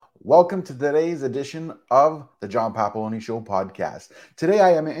Welcome to today's edition of the John Papaloni Show podcast. Today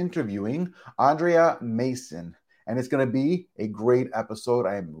I am interviewing Andrea Mason, and it's going to be a great episode.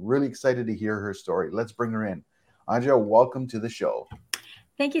 I am really excited to hear her story. Let's bring her in. Andrea, welcome to the show.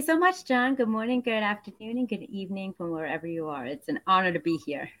 Thank you so much, John. Good morning, good afternoon, and good evening from wherever you are. It's an honor to be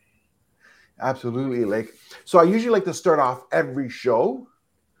here. Absolutely. So I usually like to start off every show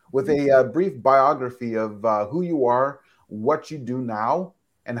with a brief biography of who you are, what you do now,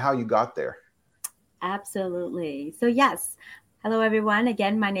 and how you got there. Absolutely. So, yes. Hello, everyone.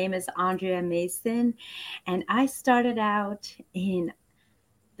 Again, my name is Andrea Mason, and I started out in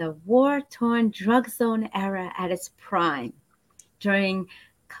the war-torn drug zone era at its prime during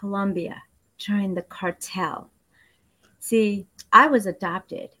Colombia, during the cartel. See, I was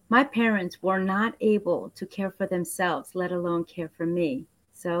adopted. My parents were not able to care for themselves, let alone care for me.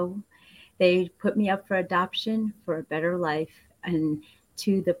 So they put me up for adoption for a better life and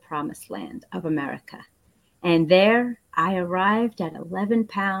to the promised land of America. And there I arrived at 11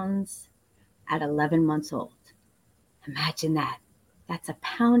 pounds at 11 months old. Imagine that. That's a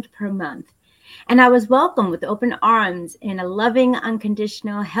pound per month. And I was welcomed with open arms in a loving,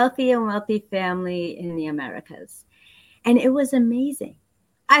 unconditional, healthy, and wealthy family in the Americas. And it was amazing.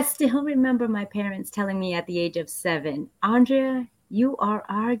 I still remember my parents telling me at the age of 7, Andrea, you are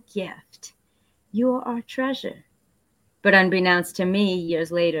our gift. You are our treasure. But unbeknownst to me,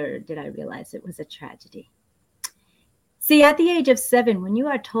 years later, did I realize it was a tragedy. See, at the age of 7, when you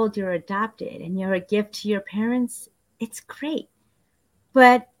are told you're adopted and you're a gift to your parents, it's great.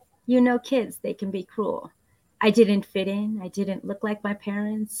 But kids, they can be cruel. I didn't fit in. I didn't look like my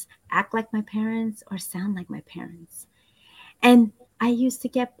parents, act like my parents, or sound like my parents. And I used to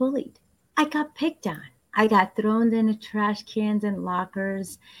get bullied. I got picked on. I got thrown into trash cans and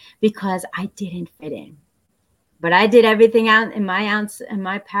lockers because I didn't fit in. But I did everything out in my ounce and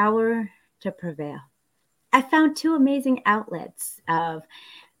my power to prevail. I found two amazing outlets of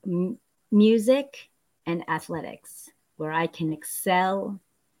music and athletics where I can excel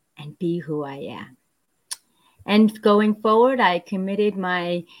and be who I am. And going forward, I committed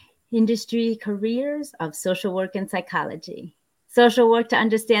my industry careers of social work and psychology. Social work to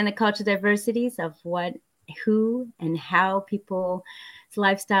understand the cultural diversities of what, who, and how people's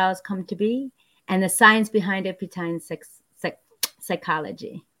lifestyles come to be, and the science behind it behind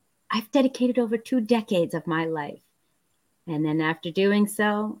psychology. I've dedicated over 2 decades of my life. And then after doing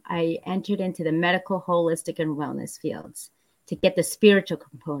so, I entered into the medical, holistic, and wellness fields to get the spiritual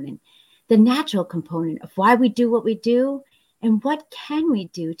component, the natural component of why we do what we do, and what can we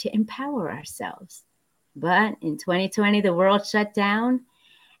do to empower ourselves. But in 2020, the world shut down.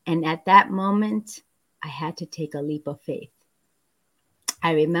 And at that moment, I had to take a leap of faith.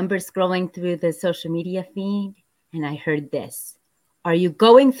 I remember scrolling through the social media feed and I heard this. Are you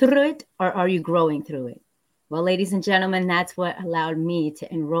going through it or are you growing through it? Well, ladies and gentlemen, that's what allowed me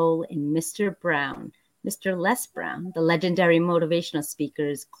to enroll in Mr. Les Brown, the legendary motivational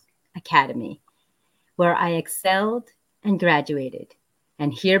speakers academy, where I excelled and graduated.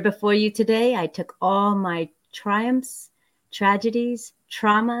 And here before you today, I took all my triumphs, tragedies,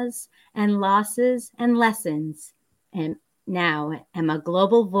 traumas, and losses and lessons, and now am a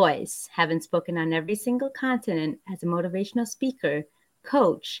global voice, having spoken on every single continent as a motivational speaker,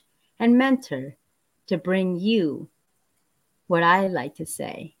 coach, and mentor to bring you what I like to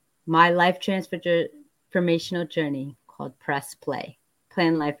say, my life transformational journey called Press Play,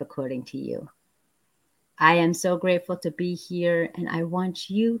 Plan Life According to You. I am so grateful to be here, and I want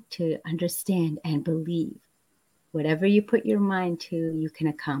you to understand and believe whatever you put your mind to, you can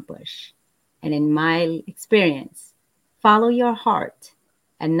accomplish. And in my experience, follow your heart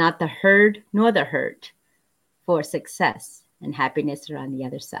and not the herd nor the hurt, for success and happiness are on the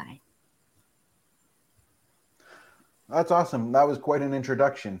other side. That's awesome. That was quite an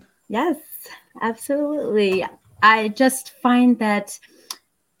introduction. Yes, absolutely. I just find that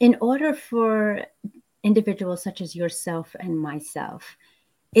in order for individuals such as yourself and myself,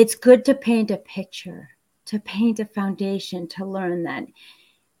 it's good to paint a picture, to paint a foundation, to learn that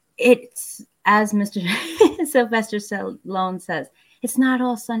it's, as Mr. Sylvester Stallone says, it's not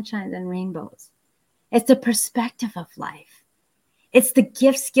all sunshine and rainbows. It's the perspective of life. It's the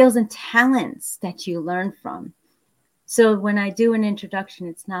gifts, skills, and talents that you learn from. So when I do an introduction,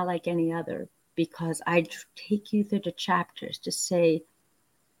 it's not like any other, because I take you through the chapters to say,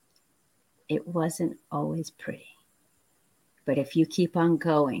 it wasn't always pretty. But if you keep on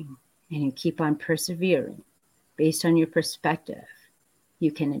going and you keep on persevering based on your perspective,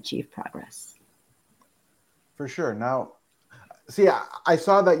 you can achieve progress. For sure. Now, see, I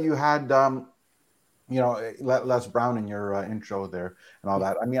saw that you had Les Brown in your intro there and all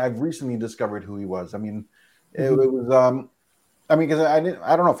Yeah. that. I mean, I've recently discovered who he was. I mean, it Hmm. was I mean, because I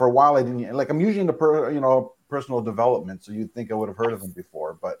don't know, for a while I didn't like. I'm usually into personal development, so you'd think I would have heard of him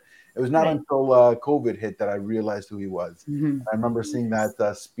before, but it was not Right. until COVID hit that I realized who he was. Hmm. I remember seeing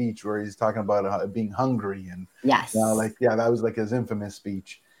that speech where he's talking about being hungry, and Yes. like, yeah, that was like his infamous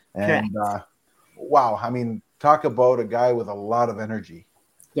speech. And Correct. wow, I mean, talk about a guy with a lot of energy.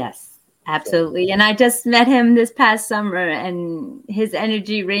 Yes. So, Absolutely. And I just met him this past summer, and his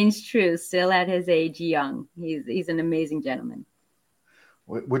energy reigns true. Still at his age, young. He's an amazing gentleman.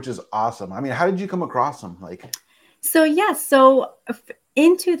 which is awesome. I mean, how did you come across him? Like, So yes, so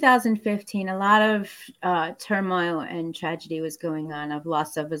in 2015, a lot of turmoil and tragedy was going on of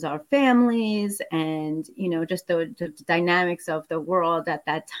loss of our families, and just the dynamics of the world at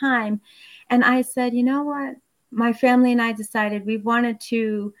that time. And I said, you know what? My family and I decided we wanted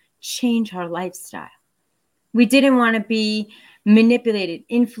to change our lifestyle. We didn't want to be manipulated,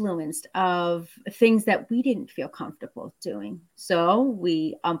 influenced of things that we didn't feel comfortable doing. So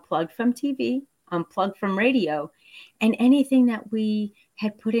we unplugged from TV, unplugged from radio, and anything that we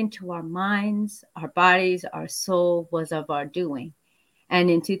had put into our minds, our bodies, our soul was of our doing.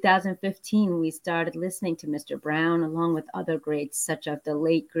 And in 2015, we started listening to Mr. Brown along with other greats, such as the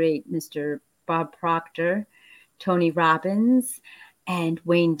late great Mr. Bob Proctor, Tony Robbins, and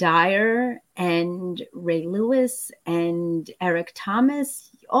Wayne Dyer, and Ray Lewis, and Eric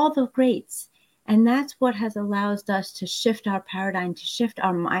Thomas, all the greats. And that's what has allowed us to shift our paradigm, to shift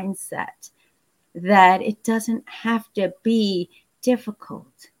our mindset, that it doesn't have to be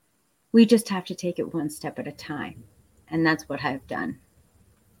difficult. We just have to take it one step at a time. And that's what I've done.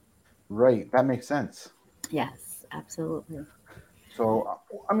 right, that makes sense. Yes, absolutely. So,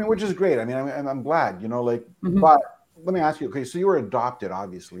 I mean, which is great. I mean, I'm glad, like, Hmm. but let me ask you, okay, so you were adopted,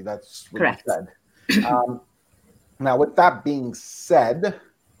 obviously. That's what you Correct. said. Um, Now, with that being said,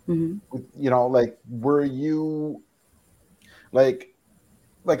 Hmm. like, were you like,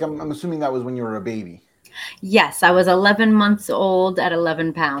 I'm assuming that was when you were a baby, Yes, I was 11 months old at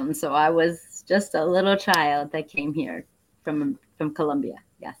 11 pounds. So I was just a little child that came here from Colombia.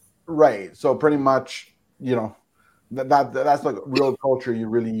 Yes. right? So pretty much, that's like real culture you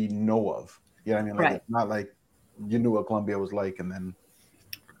really know of. You know what I mean? Like, Right. it's not like you knew what Colombia was like, and then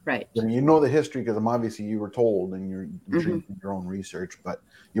Right. you know the history because obviously you were told, and I'm sure you Hmm. did your own research, but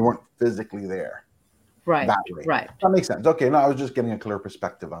you weren't physically there Right. that way. Right. That makes sense. Okay, no, I was just getting a clear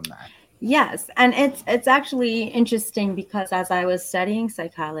perspective on that. Yes, and it's actually interesting because as I was studying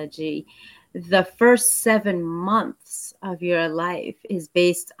psychology, the first 7 months of your life is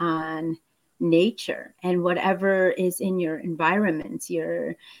based on nature and whatever is in your environment,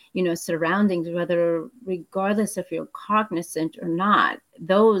 your surroundings, whether regardless if you're cognizant or not,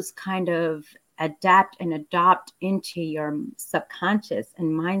 those kind of adapt and adopt into your subconscious and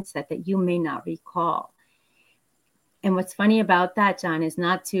mindset that you may not recall. And what's funny about that, John, is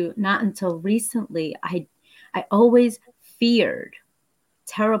not until recently I always feared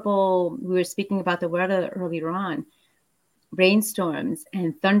terrible. We were speaking about the weather earlier on, rainstorms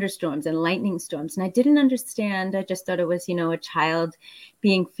and thunderstorms and lightning storms, and I didn't understand. I just thought it was a child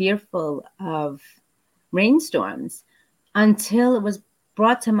being fearful of rainstorms until it was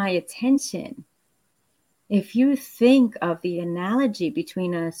brought to my attention. If you think of the analogy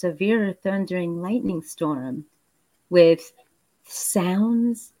between a severe thundering lightning storm with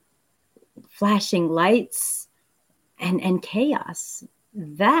sounds, flashing lights, and chaos,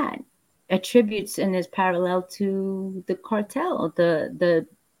 that attributes and is parallel to the cartel, the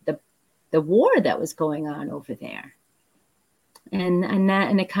the war that was going on over there. And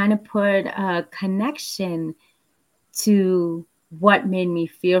it kind of put a connection to what made me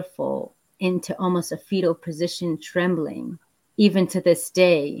fearful into almost a fetal position, trembling even to this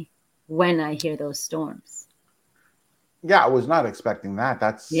day when I hear those storms. Yeah, I was not expecting that.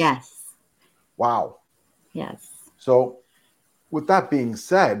 That's Yes. wow. Yes. So, with that being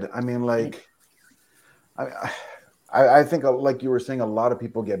said, I mean, Right. like, I, I think, like you were saying, a lot of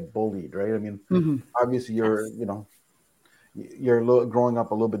people get bullied, right? I mean, Hmm. obviously, Yes. you're growing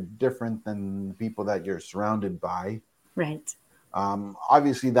up a little bit different than the people that you're surrounded by. Right.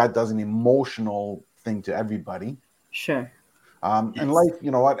 Obviously, that does an emotional thing to everybody. Sure. And Yes. life,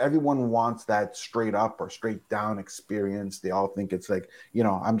 you know what? Everyone wants that straight up or straight down experience. They all think it's like,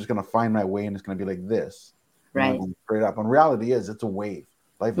 I'm just going to find my way and it's going to be like this, Right. straight up. And reality is it's a wave.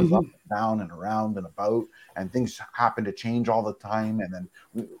 Life is up Hmm. and down and around and about, and things happen to change all the time. And then,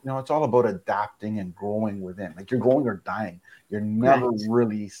 it's all about adapting and growing within. Like, you're growing or dying. You're never Right.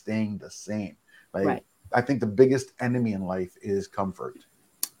 really staying the same. Like, Right. I think the biggest enemy in life is comfort.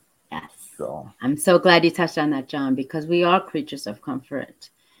 Yes. So, I'm so glad you touched on that, John, because we are creatures of comfort.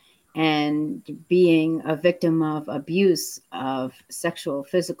 And being a victim of abuse of sexual,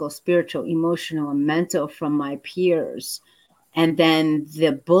 physical, spiritual, emotional, and mental from my peers, and then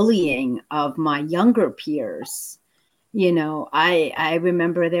the bullying of my younger peers. I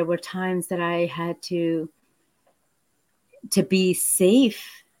remember there were times that I had to be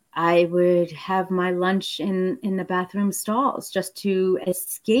safe. I would have my lunch in the bathroom stalls just to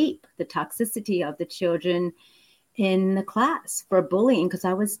escape the toxicity of the children in the class for bullying, because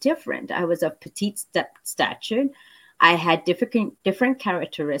I was different. I was of petite stature. I had different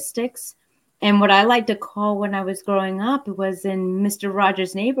characteristics. And what I like to call, when I was growing up, it was in Mr.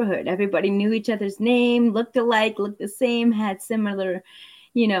 Rogers' neighborhood. Everybody knew each other's name, looked alike, looked the same, had similar,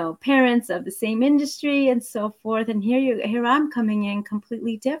 parents of the same industry and so forth. And here I'm coming in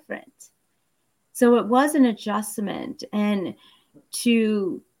completely different. So it was an adjustment. And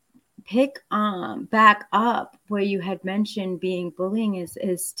to pick back up where you had mentioned being bullying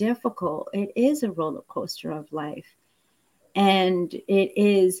is difficult. It is a roller coaster of life, and it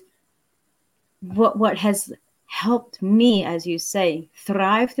is what has helped me, as you say,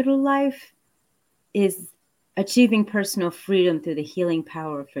 thrive through life is achieving personal freedom through the healing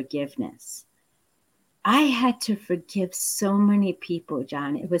power of forgiveness. I had to forgive so many people,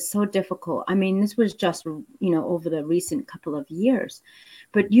 John. It was so difficult. I mean, this was just, over the recent couple of years,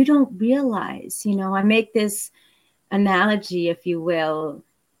 but you don't realize, I make this analogy, if you will.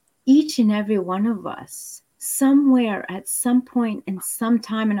 Each and every one of us, somewhere at some point in some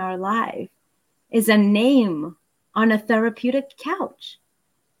time in our life, is a name on a therapeutic couch.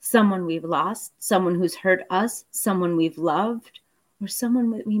 Someone we've lost, someone who's hurt us, someone we've loved, or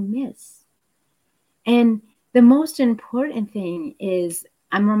someone that we miss. And the most important thing is,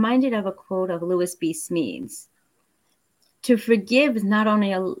 I'm reminded of a quote of Lewis B. Smedes. To forgive is not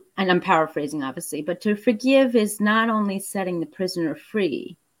only, and I'm paraphrasing obviously, but to forgive is not only setting the prisoner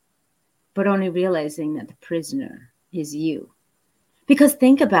free, but only realizing that the prisoner is you. Because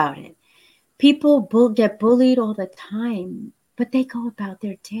think about it. People get bullied all the time, but they go about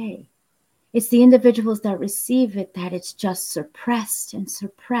their day. It's the individuals that receive it that it's just suppressed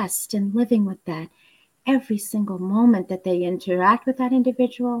and living with that every single moment that they interact with that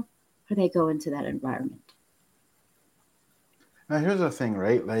individual or they go into that environment. now here's the thing,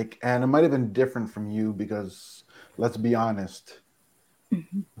 right? Like, and it might have been different from you because let's be honest,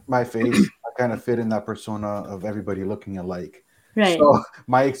 Mm-hmm. my face, I kind of fit in that persona of everybody looking alike. Right. So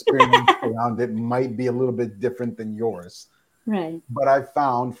my experience around it might be a little bit different than yours. Right. But I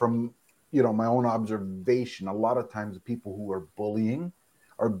found from, my own observation, a lot of times the people who are bullying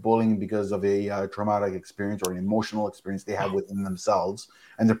because of a traumatic experience or an emotional experience they have within themselves,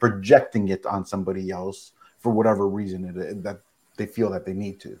 and they're projecting it on somebody else for whatever reason that they feel that they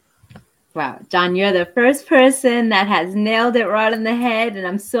need to. Wow, John, you're the first person that has nailed it right on the head, and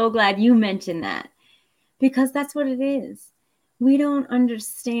I'm so glad you mentioned that, because that's what it is. We don't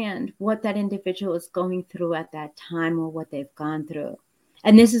understand what that individual is going through at that time or what they've gone through.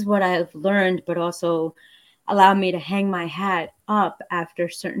 And this is what I've learned, but also allowed me to hang my hat up after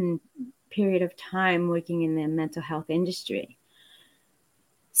a certain period of time working in the mental health industry.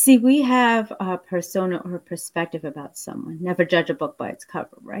 See, we have a persona or a perspective about someone. Never judge a book by its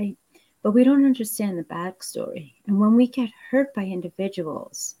cover, right? But we don't understand the backstory. And when we get hurt by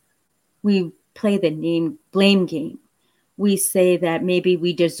individuals, we play the name blame game. We say that maybe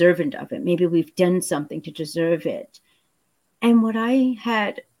we deserved of it. Maybe we've done something to deserve it. And what I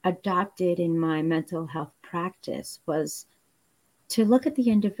had adopted in my mental health practice was to look at the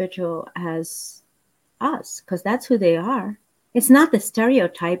individual as us, because that's who they are. It's not the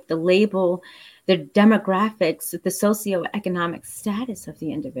stereotype, the label, the demographics, the socioeconomic status of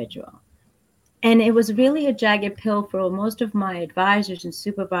the individual. And it was really a jagged pill for most of my advisors and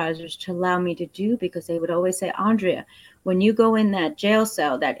supervisors to allow me to do, because they would always say, Andrea, when you go in that jail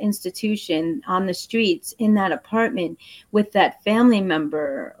cell, that institution, on the streets, in that apartment with that family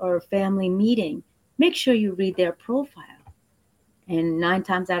member or family meeting, make sure you read their profile. And 9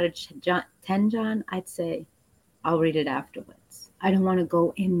 times out of 10, John, I'd say, I'll read it afterwards. I don't want to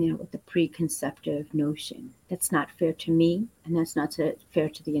go in there with a preconceptive notion. That's not fair to me, and that's not fair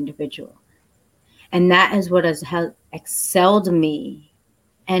to the individual. And that is what has excelled me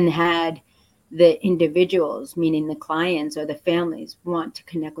and had the individuals, meaning the clients or the families, want to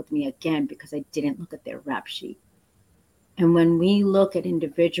connect with me again, because I didn't look at their rap sheet. And when we look at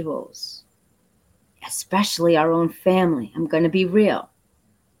individuals, especially our own family, I'm going to be real,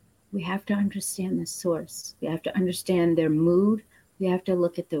 we have to understand the source. We have to understand their mood. We have to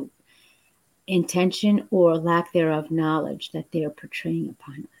look at the intention or lack thereof knowledge that they are portraying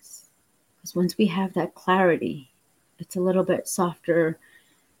upon us. Because once we have that clarity, it's a little bit softer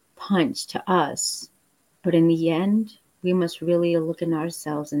punch to us. But in the end, we must really look in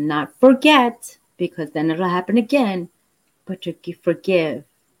ourselves and not forget, because then it'll happen again, but to forgive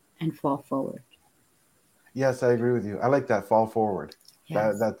and fall forward. Yes, I agree with you. I like that fall forward.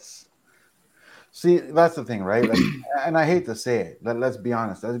 Yes. That's see, that's the thing, right? Like, and I hate to say it. Let's be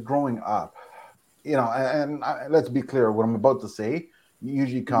honest. As growing up, let's be clear. What I'm about to say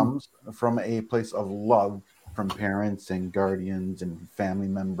usually Mhm. comes from a place of love from parents and guardians and family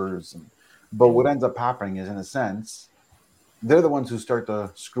members, but Right. what ends up happening is, in a sense, they're the ones who start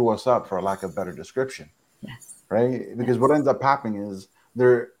to screw us up, for a lack of better description, Yes. right? Because what Yes. ends up happening is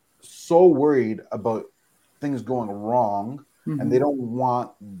they're so worried about things going wrong, and they Hmm. don't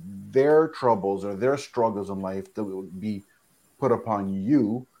want their troubles or their struggles in life to be put upon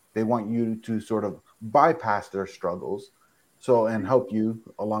you. They want you to sort of bypass their struggles, so and Right. help you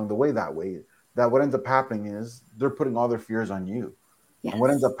along the way. That way, that what ends up happening is they're putting all their fears on you. And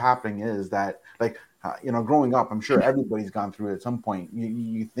what ends Yes. up happening is that, like, growing up, I'm sure everybody's gone through it at some point.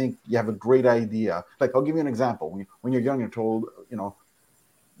 You think you have a great idea. Like, I'll give you an example. When you're young, you're told,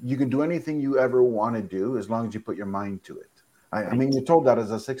 you can do anything you ever want to do as long as you put your mind to it. I mean, Right. you're told that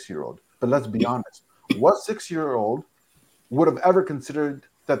as a 6-year-old. But let's be honest. What 6-year-old would have ever considered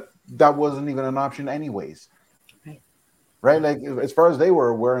that that wasn't even an option, anyways? Right. Right? Like, as far as they were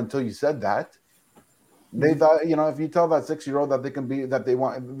aware, until you said that, they Hmm. thought, if you tell that 6-year-old that they can be, that they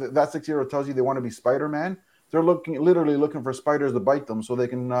want, that 6-year-old tells you they want to be Spider-Man, they're literally looking for spiders to bite them so they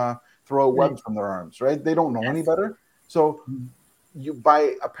can throw out Right. webs from their arms, right? They don't know any Yes. better. So Mhm.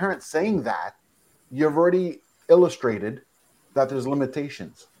 by a parent saying that, you've already illustrated that there's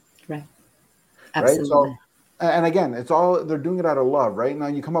limitations, Right. right? So, Absolutely. and again, it's all, they're doing it out of love, right? Now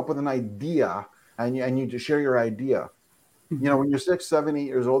you come up with an idea, and you just share your idea. Hmm. When you're 6, 7, 8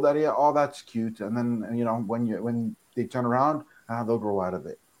 years old, that, yeah, oh, that's cute. And then, when they turn around, they'll grow out of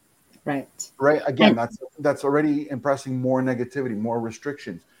it. Right. Right. Again, And that's already impressing more negativity, more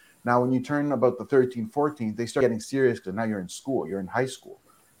restrictions. Now, when you turn about the 13, 14, they start getting serious, because now you're in school, you're in high school.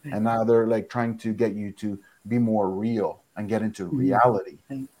 right. And now they're like trying to get you to be more real and get into Hmm. reality.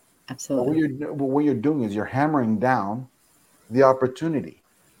 Right. But Absolutely. what you're doing is you're hammering down the opportunity,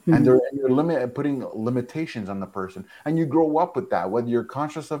 and Hmm. you're putting limitations on the person, and you grow up with that, whether you're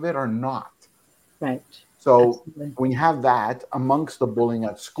conscious of it or not. Right. So Absolutely. when you have that amongst the bullying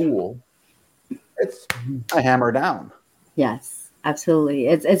at school, it's Mhm. a hammer down. Yes, absolutely.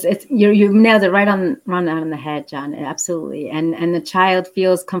 It's you nailed it right on the head, John. Absolutely. And the child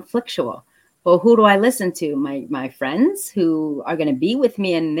feels conflictual. Well, who do I listen to? My friends who are going to be with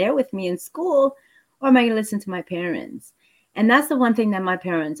me and they're with me in school, or am I going to listen to my parents? And that's the one thing that my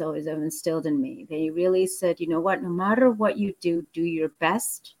parents always have instilled in me. They really said, you know what, no matter what you do, do your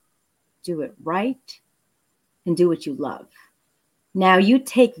best, do it right, and do what you love. Now you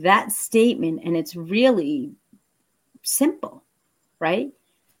take that statement and it's really simple, right?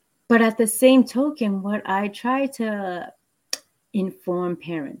 But at the same token, what I try to inform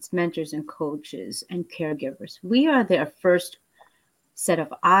parents, mentors, and coaches and caregivers, we are their first set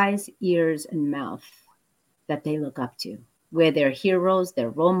of eyes, ears, and mouth that they look up to. We're their heroes, their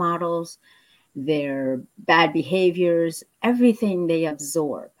role models, their bad behaviors, everything they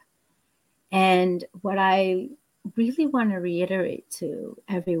absorb. And what I really want to reiterate to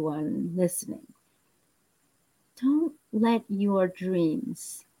everyone listening, don't let your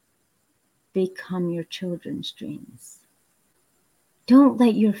dreams become your children's dreams. Don't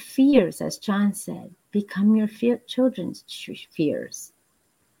let your fears, as John said, become your children's fears.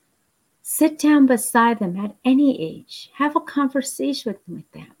 Sit down beside them at any age. Have a conversation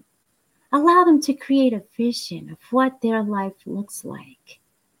with them. Allow them to create a vision of what their life looks like.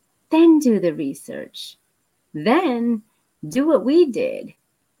 Then do the research. Then do what we did.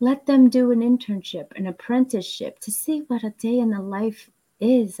 Let them do an internship, an apprenticeship to see what a day in the life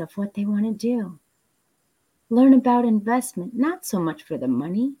is of what they want to do. Learn about investment, not so much for the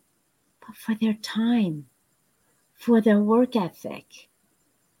money, but for their time, for their work ethic,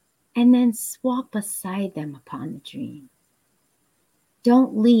 and then walk beside them upon the dream.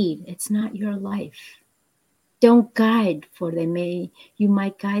 Don't lead, it's not your life. Don't guide, for you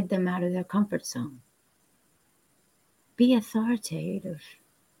might guide them out of their comfort zone. Be authoritative,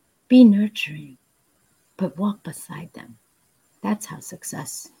 be nurturing, but walk beside them. That's how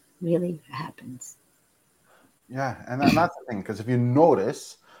success really happens. Yeah, and that's the thing, because if you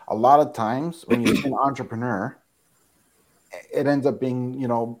notice, a lot of times when you see an entrepreneur, it ends up being,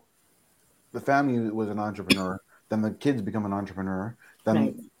 the family was an entrepreneur, then the kids become an entrepreneur,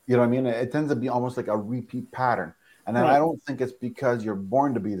 Right. then, you know what I mean? It tends to be almost like a repeat pattern. And I Right. don't think it's because you're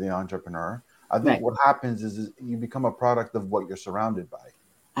born to be the entrepreneur. I think Right. what happens is you become a product of what you're surrounded by.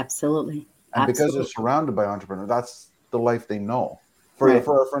 Absolutely. And because they're Absolutely. surrounded by entrepreneurs, that's the life they know. Right.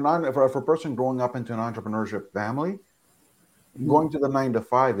 For a person growing up into an entrepreneurship family, Mhm. going to the 9 to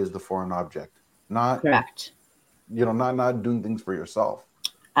 5 is the foreign object, not Correct. not doing things for yourself.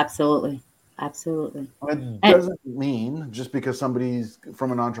 Absolutely. Absolutely. It And doesn't mean just because somebody's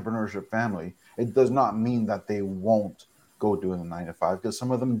from an entrepreneurship family, it does not mean that they won't go doing the 9 to 5, because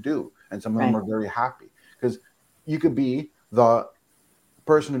some of them do, and some of them right. are very happy. Because you could be the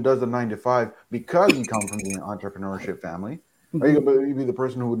person who does the 9 to 5 because you come from the entrepreneurship family, or Hmm. you could be the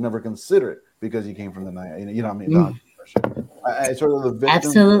person who would never consider it because you came from the nine, you know what I mean, the Mm. entrepreneurship. Sort of the victim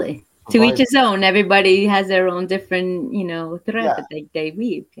Absolutely. To each survivor. his own. Everybody has their own different, thread Yeah, that they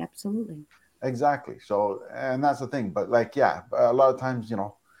weave. Absolutely. exactly. So, and that's the thing. But like, yeah, a lot of times,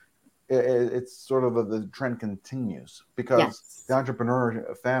 it's sort of the trend continues because the Yes.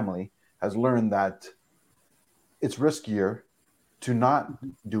 entrepreneur family has learned that it's riskier to not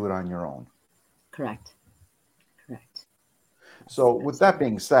Mhm. do it on your own. Correct. Correct. Yes. So, with that Absolutely.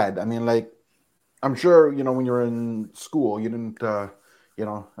 being said, I mean, like, I'm sure, when you were in school, you didn't,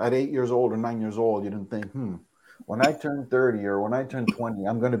 at 8 years old or 9 years old, you didn't think, when I turn 30 or when I turn 20,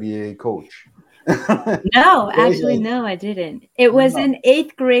 I'm going to be a coach. No, Okay, actually, like, no, I didn't. It was no. in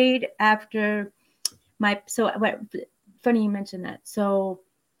eighth grade after funny you mentioned that. So,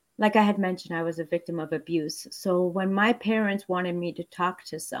 like I had mentioned, I was a victim of abuse. So, when my parents wanted me to talk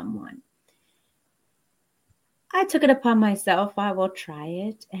to someone, I took it upon myself. I will try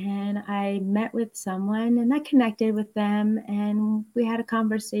it. And I met with someone and I connected with them. And we had a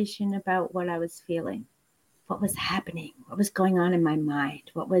conversation about what I was feeling, what was happening, what was going on in my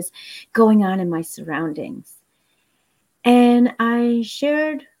mind, what was going on in my surroundings. And I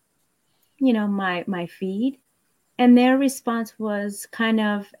shared, my feed. And their response was kind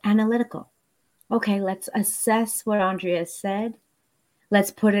of analytical. Okay, let's assess what Andrea said. Let's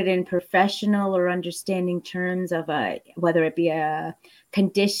put it in professional or understanding terms of whether it be a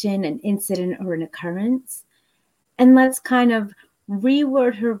condition, an incident, or an occurrence. And let's kind of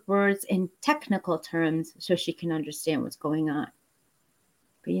reword her words in technical terms so she can understand what's going on.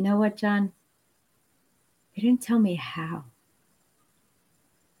 But you know what, John? They didn't tell me how.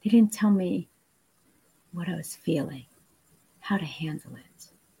 They didn't tell me what I was feeling, how to handle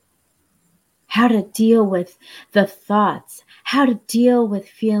it, how to deal with the thoughts, how to deal with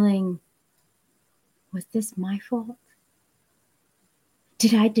feeling, was this my fault?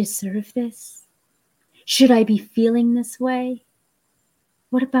 Did I deserve this? Should I be feeling this way?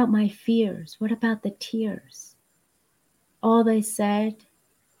 What about my fears? What about the tears? All they said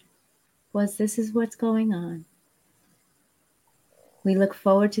was, this is what's going on. We look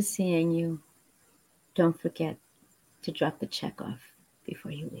forward to seeing you. Don't forget to drop the check off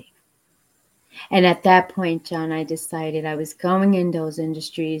before you leave. And at that point, John, I decided I was going in those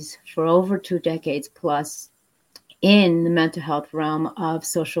industries for over 2 decades plus in the mental health realm of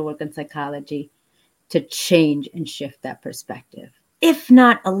social work and psychology to change and shift that perspective. If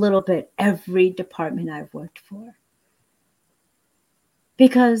not a little bit, every department I've worked for.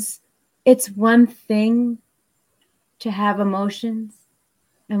 Because it's one thing to have emotions,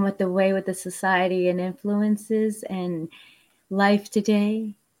 and with the way with the society and influences and life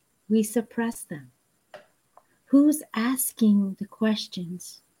today, we suppress them. Who's asking the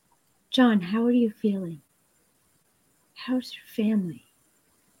questions? John, how are you feeling? How's your family?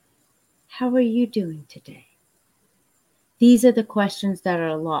 How are you doing today? These are the questions that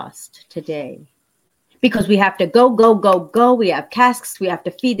are lost today because we have to go, go, go, go. We have tasks. We have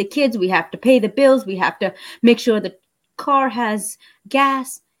to feed the kids. We have to pay the bills. We have to make sure the car has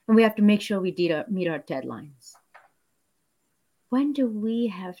gas, and we have to make sure we meet our deadlines. When do we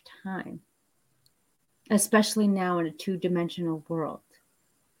have time, especially now in a two-dimensional world,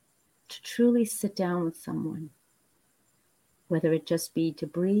 to truly sit down with someone, whether it just be to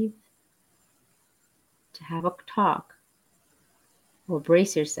breathe, to have a talk, or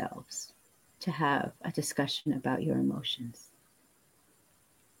brace yourselves to have a discussion about your emotions?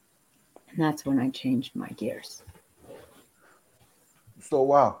 And that's when I changed my gears. So,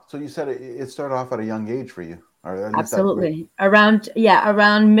 wow. So, you said it started off at a young age for you, or at least that's where. Absolutely.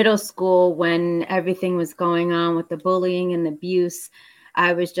 Around middle school when everything was going on with the bullying and the abuse,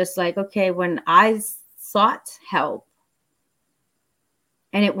 I was just like, okay, when I sought help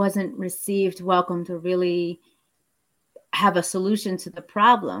and it wasn't received welcome to really have a solution to the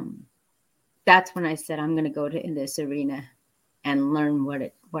problem, that's when I said I'm going to go to in this arena and learn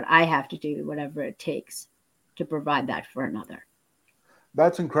what I have to do, whatever it takes to provide that for another.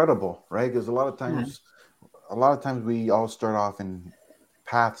 That's incredible, right? Because a lot of Yeah. times a lot of times we all start off in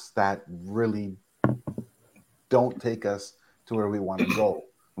paths that really don't take us to where we want to go.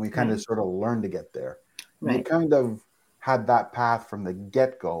 And we kind of Right. sort of learn to get there. And you Right. kind of had that path from the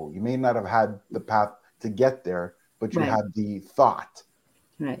get go. You may not have had the path to get there, but you Right. had the thought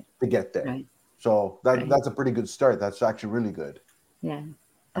Right. to get there. Right. So Right. that's a pretty good start. That's actually really good. Yeah.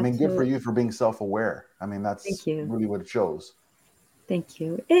 I mean, good for Absolutely. you for being self aware. I mean, that's Thank you. really what it shows. Thank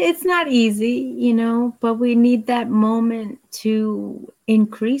you. It's not easy, but we need that moment to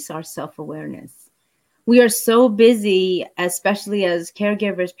increase our self awareness. We are so busy, especially as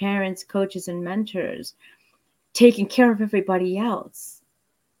caregivers, parents, coaches, and mentors, taking care of everybody else.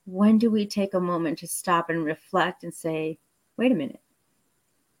 When do we take a moment to stop and reflect and say, wait a minute,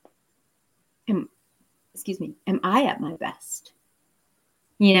 am, am I at my best?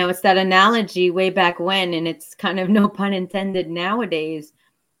 It's that analogy way back when, and it's kind of no pun intended nowadays.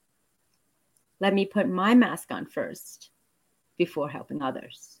 Let me put my mask on first before helping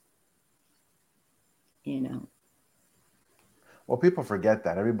others. You know. Well, people forget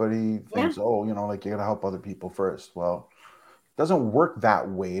that. Everybody Yeah. thinks, oh, like you got to help other people first. Well, it doesn't work that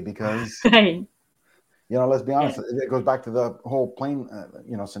way because, Right. let's be Yeah. honest. It goes back to the whole plane,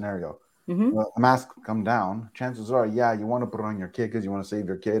 scenario. Mm-hmm. The mask come down. Chances are, yeah, you want to put it on your kid because you want to save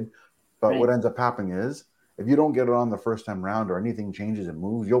your kid. But what Right. ends up happening is, if you don't get it on the first time round or anything changes and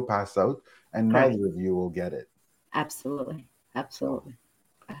moves, you'll pass out, and Right. neither of you will get it. Absolutely. So Absolutely.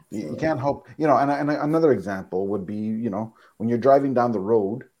 you can't Absolutely. help, and another example would be, when you're driving down the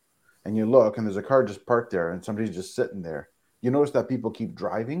road and you look and there's a car just parked there and somebody's just sitting there, you notice that people keep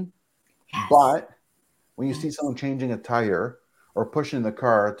driving. Yes. But when you see Yes. someone changing a tire or pushing the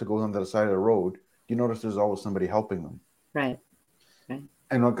car to go onto the side of the road, you notice there's always somebody helping them. Right. Right.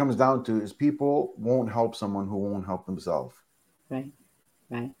 And what it comes down to is people won't help someone who won't help themselves. Right.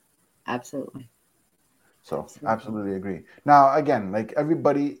 Right. Absolutely. So Absolutely. absolutely agree. Now again, like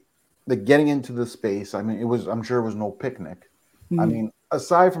everybody, like getting into the space, I mean, I'm sure it was no picnic. I Mm-hmm. mean,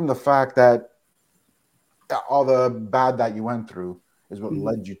 aside from the fact that all the bad that you went through is what Mm-hmm.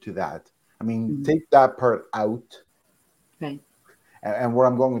 led you to that. I mean, Mm-hmm. take that part out. Right. And where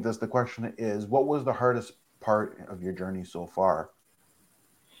I'm going with this, the question is, what was the hardest part of your journey so far?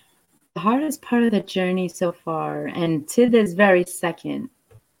 The hardest part of the journey so far, and to this very second,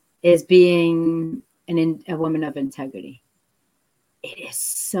 is being a woman of integrity. It is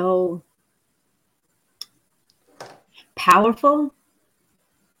so powerful,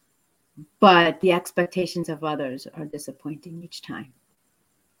 but the expectations of others are disappointing each time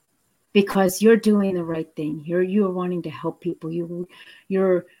because you're doing the right thing. You're wanting to help people.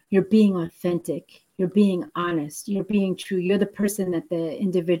 You're being authentic. You're being honest. You're being true. You're the person that the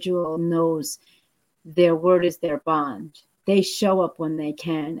individual knows their word is their bond. They show up when they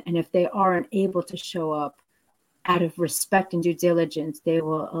can, and if they aren't able to show up out of respect and due diligence, they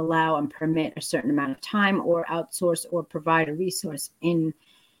will allow and permit a certain amount of time or outsource or provide a resource in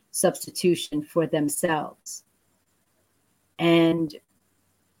substitution for themselves. And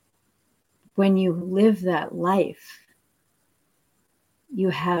when you live that life, you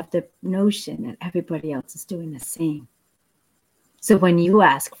have the notion that everybody else is doing the same. So when you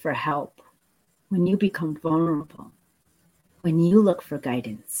ask for help, when you become vulnerable, when you look for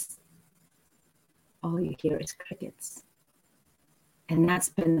guidance, all you hear is crickets. And that's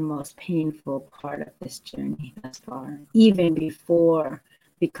been the most painful part of this journey thus far, even before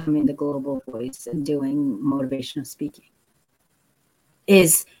becoming the global voice and doing motivational speaking,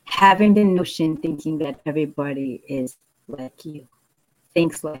 is having the notion thinking that everybody is like you,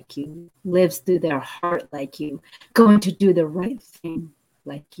 thinks like you, lives through their heart like you, going to do the right thing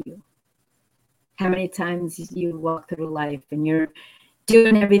like you. How many times you walk through life and you're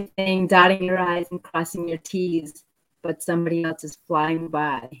doing everything, dotting your I's and crossing your T's, but somebody else is flying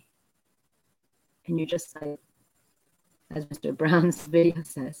by. And you're just like, as Mr. Brown's video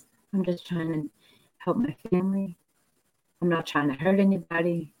says, I'm just trying to help my family. I'm not trying to hurt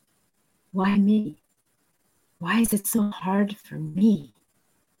anybody. Why me? Why is it so hard for me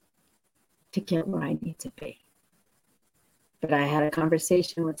to get where I need to be? But I had a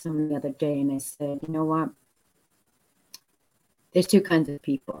conversation with someone the other day and I said, you know what? There's two kinds of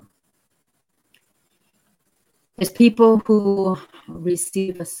people. There's people who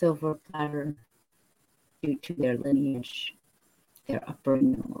receive a silver platter due to their lineage, their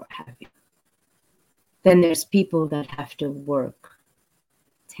upbringing, or what have you. Then there's people that have to work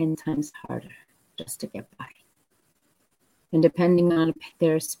 10 times harder just to get by. And depending on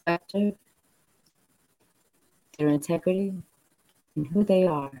their perspective, their integrity, and who they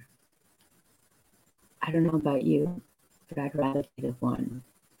are, I don't know about you, but I'd rather be the one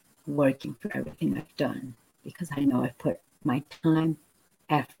working for everything I've done because I know I've put my time,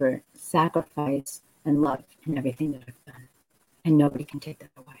 effort, sacrifice, and love in everything that I've done. And nobody can take that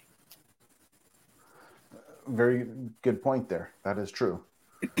away. Very good point there. That is true.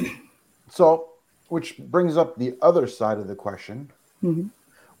 So, which brings up the other side of the question, Mm-hmm.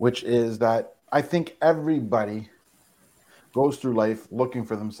 which is that I think everybody goes through life looking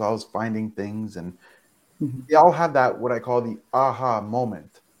for themselves, finding things, and Mm-hmm. they all have that what I call the aha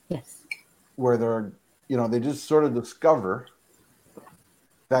moment Yes. where they're, they just sort of discover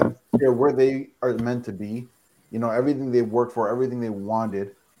that they're where they are meant to be. Everything they worked for, everything they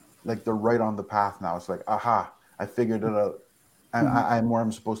wanted, like they're right on the path now. It's like, aha, I figured it out. Mm-hmm. I'm where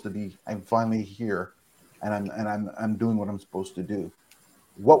I'm supposed to be. I'm finally here, and I'm doing what I'm supposed to do.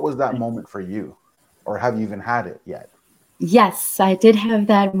 What was that Right. moment for you, or have you even had it yet? Yes, I did have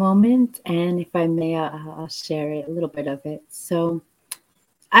that moment, and if I may, I'll share a little bit of it. So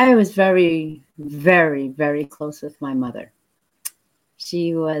I was very, very, very close with my mother.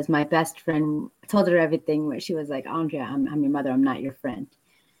 She was my best friend. I told her everything. Where she was like, "Andrea, I'm your mother. I'm not your friend."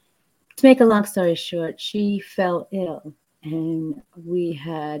 To make a long story short, she fell ill, and we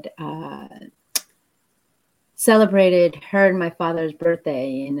had celebrated her and my father's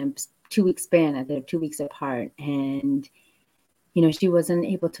birthday in a 2 week span. They're 2 weeks apart, and she wasn't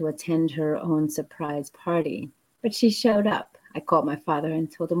able to attend her own surprise party, but she showed up. I called my father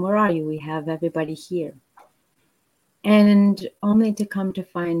and told him, "Where are you? We have everybody here." And only to come to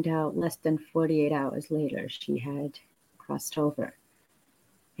find out less than 48 hours later, she had crossed over.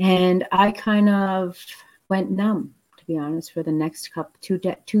 And I kind of went numb, to be honest, for the next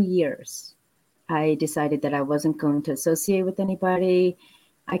 2 years. I decided that I wasn't going to associate with anybody.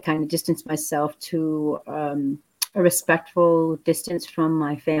 I kind of distanced myself to a respectful distance from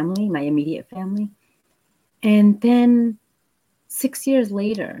my family, my immediate family. And then 6 years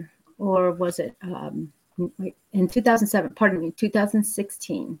later, or was it in 2007, pardon me,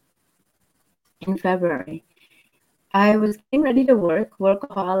 2016, in February, I was getting ready to work,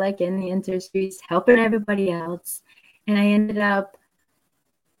 workaholic in the industries, helping everybody else. And I ended up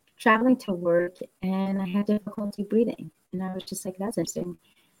traveling to work and I had difficulty breathing. And I was just like, that's interesting.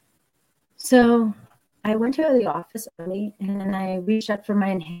 So I went to the office early and I reached out for my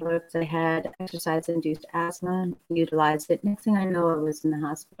inhaler because I had exercise induced asthma, utilized it. Next thing I know, I was in the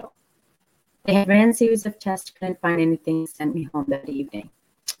hospital. They had ran a series of tests, couldn't find anything, sent me home that evening.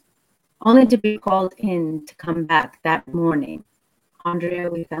 Only to be called in to come back that morning. "Andrea,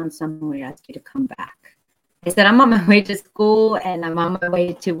 we found something. We asked you to come back." I said, "I'm on my way to school and I'm on my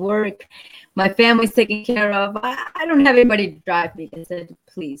way to work. My family's taken care of. I don't have anybody to drive me." I said,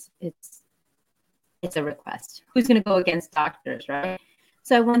 "Please, it's a request. Who's going to go against doctors, right?"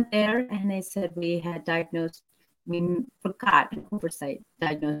 So I went there and they said we forgot an oversight,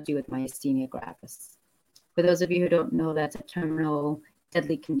 diagnosed you with myasthenia gravis. For those of you who don't know, that's a terminal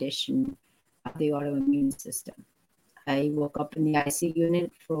deadly condition of the autoimmune system. I woke up in the IC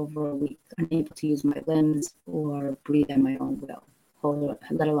unit for over a week, unable to use my limbs or breathe at my own will,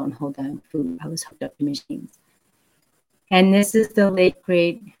 let alone hold down food. I was hooked up to machines. And this is the late,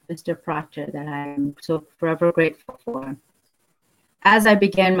 great Mr. Proctor that I'm so forever grateful for. As I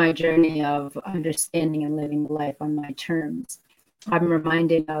began my journey of understanding and living life on my terms, I'm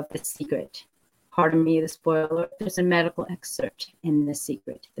reminded of The Secret. Pardon me the spoiler. There's a medical excerpt in The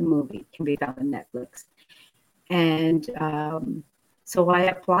Secret. The movie can be found on Netflix. And so I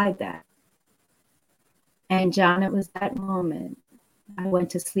applied that. And John, it was that moment. I went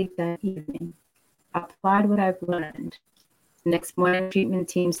to sleep that evening, applied what I've learned. The next morning, treatment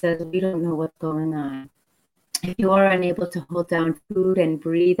team says, "We don't know what's going on. If you are unable to hold down food and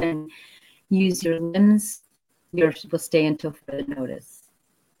breathe and use your limbs, yours will stay until further notice."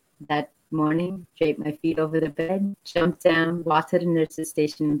 That morning, draped my feet over the bed, jumped down, walked to the nurse's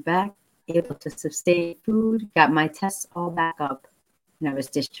station and back, able to sustain food, got my tests all back up, and I was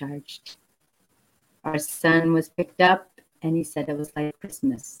discharged. Our son was picked up, and he said it was like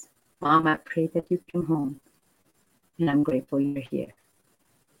Christmas. "Mom, I prayed that you came home, and I'm grateful you're here."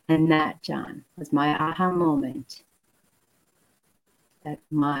 And that, John, was my aha moment, that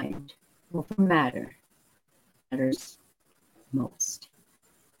mind over matter matters most.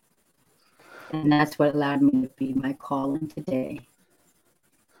 And that's what allowed me to be my calling today,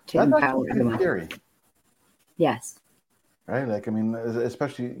 to That's actually empower kind of everyone. scary, Yes. right? Like, I mean,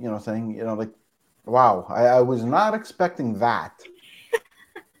 especially, saying, like, wow, I was not expecting that.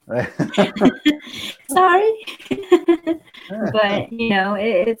 Right? Sorry. But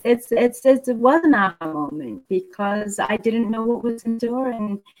it was an aha moment because I didn't know what was in store.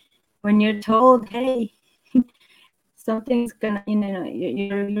 And when you're told, "Hey, something's gonna,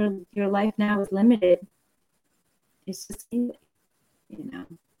 your life now is limited," It's just easy, you know.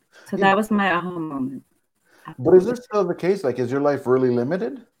 So Yeah, that was my aha moment. but is Absolutely. this still the case? Like, is your life really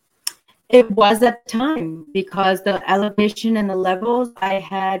limited? It was at the time because the elevation and the levels, I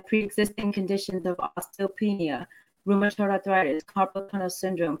had pre-existing conditions of osteopenia, rheumatoid arthritis, carpal tunnel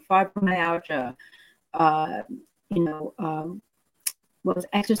syndrome, fibromyalgia, uh, you know, what was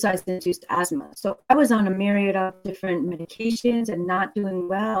exercise-induced asthma. So I was on a myriad of different medications and not doing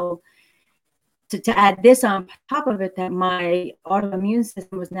well. To add this on top of it, that my autoimmune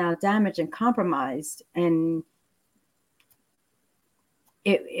system was now damaged and compromised, and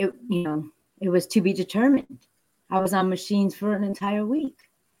it it was to be determined. I was on machines for an entire week.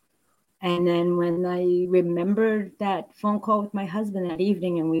 And then when I remembered that phone call with my husband that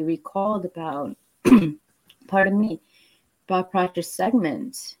evening and we recalled about, pardon me, about Proctor's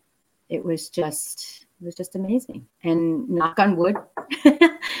segment, it was just amazing. And knock on wood,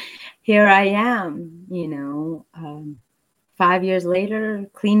 here I am, 5 years later,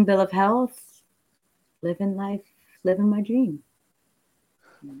 clean bill of health, living life, living my dream.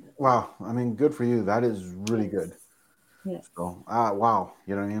 Wow, I mean, good for you. That is really Yes, good. yes, So, wow,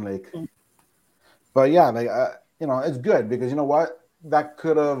 you know what I mean? Like, yes, but yeah, like, it's good because you know what? That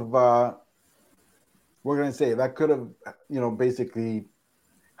could have, we're gonna say that could have, basically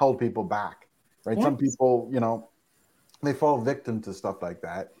held people back, right? Some yes, people, they fall victim to stuff like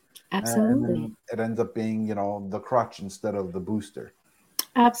that, and absolutely. then it ends up being, the crutch instead of the booster.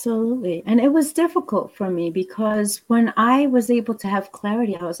 Absolutely. And it was difficult for me because when I was able to have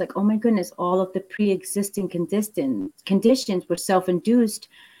clarity, I was like, oh my goodness, all of the pre existing conditions were self induced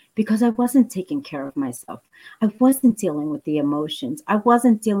because I wasn't taking care of myself. I wasn't dealing with the emotions. I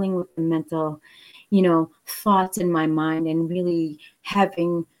wasn't dealing with the mental, thoughts in my mind and really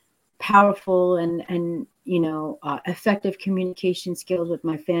having powerful and effective communication skills with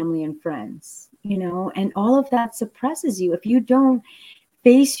my family and friends, and all of that suppresses you if you don't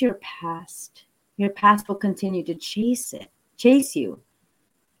face your past. Your past will continue to chase you.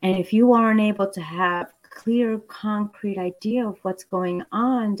 And if you aren't able to have clear, concrete idea of what's going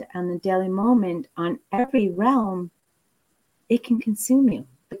on the daily moment on every realm, it can consume you.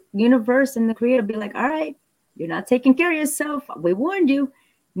 The universe and the creator be like, all right, you're not taking care of yourself. We warned you.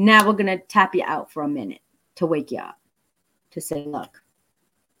 Now we're gonna tap you out for a minute to wake you up, to say, look,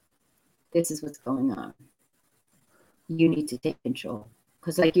 this is what's going on. You need to take control.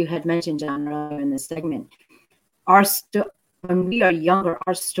 Because like you had mentioned, John, earlier in this segment, when we are younger,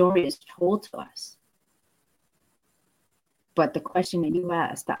 our story is told to us. But the question that you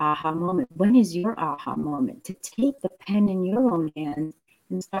asked, the aha moment, when is your aha moment to take the pen in your own hands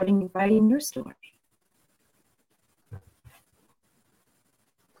and starting writing your story?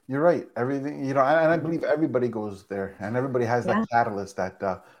 You're right. Everything, and I believe everybody goes there, and everybody has that Yeah, catalyst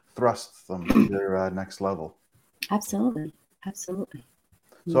that thrusts them to their next level. absolutely. Absolutely.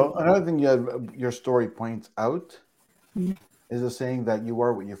 So Mm. another thing your story points out Mm. is the saying that you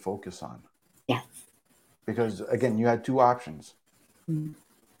are what you focus on. Yes. Because again, you had two options: Mm.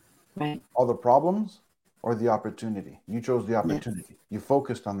 Right. all the problems or the opportunity. You chose the Yes. opportunity. You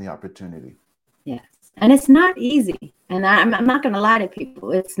focused on the opportunity. Yes. And it's not easy. And I'm not going to lie to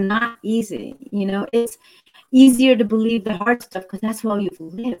people. It's not easy. It's easier to believe the hard stuff because that's all you've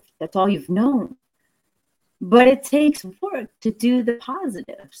lived. That's all you've known. But it takes work to do the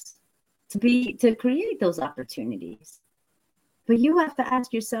positives, to create those opportunities. But you have to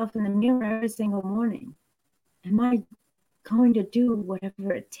ask yourself in the mirror every single morning, am I going to do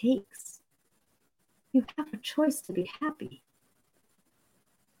whatever it takes? You have a choice to be happy.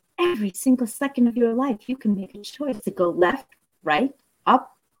 Every single second of your life, you can make a choice to go left, right,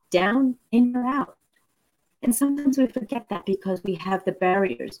 up, down, in or out. And sometimes we forget that because we have the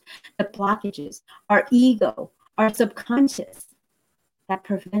barriers, the blockages, our ego, our subconscious that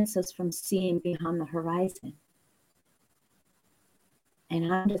prevents us from seeing beyond the horizon.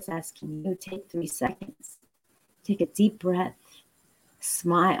 And I'm just asking you, take 3 seconds, take a deep breath,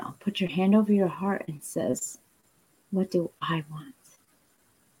 smile, put your hand over your heart and says, what do I want?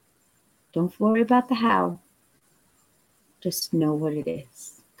 Don't worry about the how. Just know what it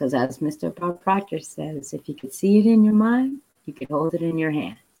is. Because as Mr. Bob Proctor says, if you could see it in your mind, you could hold it in your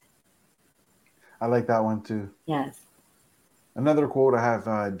hand. I like that one too. Yes. Another quote I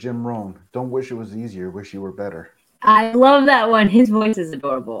have: Jim Rohn. Don't wish it was easier. Wish you were better. I love that one. His voice is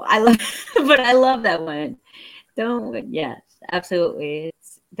adorable. But I love that one. Don't, yes, absolutely.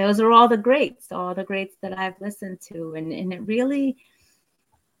 Those are all the greats that I've listened to. And it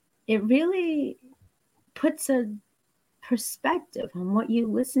really puts a perspective on what you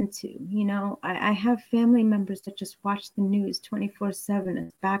listen to. I have family members that just watch the news 24/7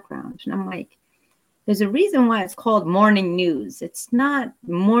 as background. And I'm like, There's a reason why it's called morning news. It's not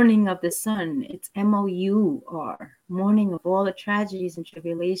morning of the sun. It's MOUR, morning of all the tragedies and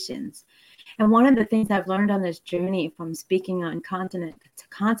tribulations. And one of the things I've learned on this journey from speaking on continent to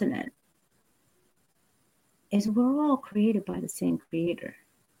continent is we're all created by the same creator.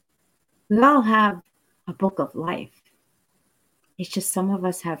 We all have a book of life. It's just some of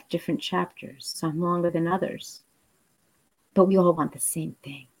us have different chapters, some longer than others. But we all want the same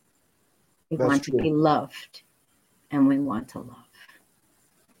thing. We That's want to true. be loved, and we want to love.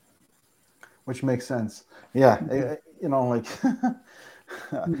 Which makes sense. Yeah, Mm-hmm. like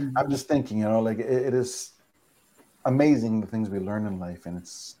Mm-hmm. I'm just thinking, like it is amazing the things we learn in life, and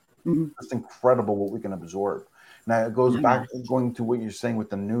it's Mm-hmm. just incredible what we can absorb. Now it Oh goes my back gosh. going to what you're saying with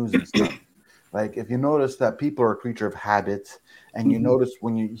the news and stuff. Like if you notice that people are a creature of habit, and you Mm-hmm. notice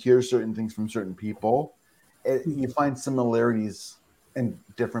when you hear certain things from certain people, you Mm-hmm. find similarities in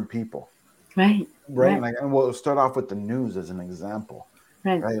different people, Right, right? right, Like, and we'll start off with the news as an example,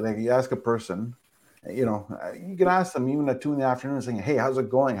 right. right? Like you ask a person, you can ask them even at 2 in the afternoon, saying, "Hey, how's it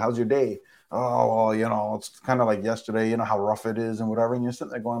going? How's your day?" Oh, well, it's kind of like yesterday. You know how rough it is and whatever. And you're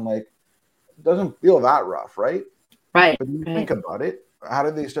sitting there going, like, it doesn't feel that rough, right? Right, But you think right. about it. How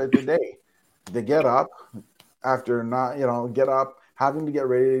did they start their day? They get up after not, get up, having to get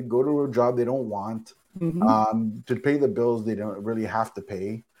ready to go to a job they don't want, Mm-hmm. to pay the bills they don't really have to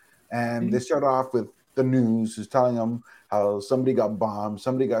pay. And they Right, start off with the news is telling them how somebody got bombed,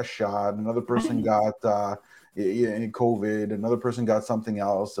 somebody got shot, another person right. got COVID, another person got something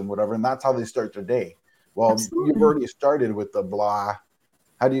else, and whatever. And that's how they start their day. Well, you've Absolutely. already started with the blah.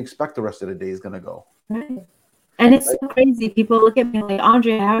 How do you expect the rest of the day is going to go? Right. And it's Right? so crazy. People look at me like,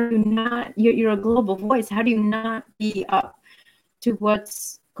 Andrea, how do you not, you're a global voice. How do you not be up to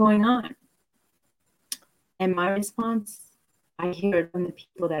what's going on? And my response, I hear it from the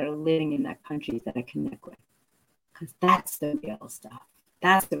people that are living in that country that I connect with. Because that's the real stuff.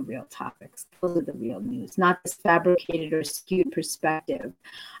 That's the real topics. Those are the real news, not this fabricated or skewed perspective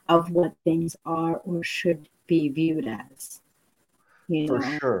of what things are or should be viewed as. You For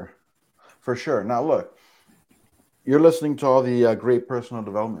know, sure. For sure. Now, look, you're listening to all the great personal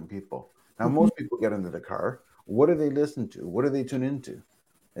development people. Now, mm-hmm. most people get into the car. What do they listen to? What do they tune into?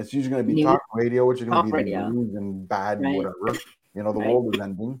 It's usually going to be News, talk radio, which is going to talk be the radio, news and bad right, whatever. The right, world is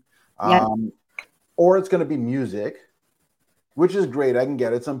ending. yeah, Or it's going to be music, which is great. I can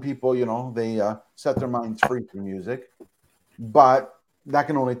get it. Some people, they set their minds free through music, but that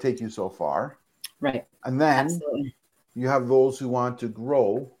can only take you so far. right, And then absolutely. you have those who want to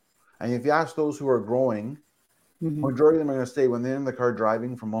grow. And if you ask those who are growing, Mm-hmm. majority of them are going to say when they're in the car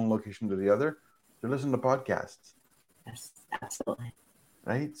driving from one location to the other, they're listening to podcasts, Yes, absolutely,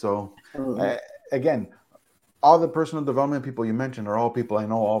 right? So, absolutely. uh, again, all the personal development people you mentioned are all people I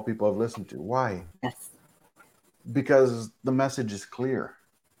know, all people I've listened to. Why? Yes. Because the message is clear.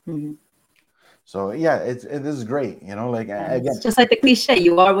 Mm-hmm. So yeah, it is great. Like It's again, just like the cliche: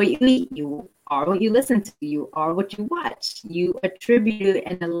 you are what you eat, you are what you listen to, you are what you watch. You attribute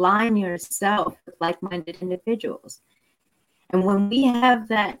and align yourself with like-minded individuals. And when we have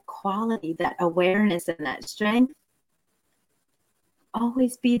that quality, that awareness, and that strength,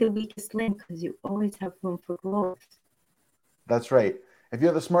 always be the weakest link because you always have room for growth. that's right. If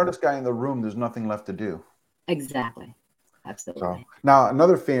you're the smartest guy in the room, there's nothing left to do. Exactly. So Absolutely. now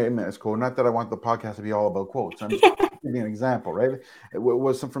another famous quote. Not that I want the podcast to be all about quotes. I'm just giving you an example, right? It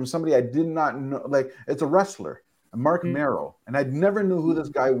was from somebody I did not know. Like it's a wrestler, Mark Merrow, and I never knew who this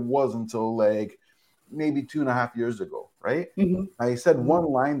guy was until like maybe 2.5 years ago, right? Mm-hmm. Now he said Mm-hmm. one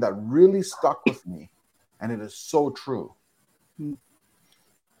line that really stuck with me, and it is so true. Mm-hmm.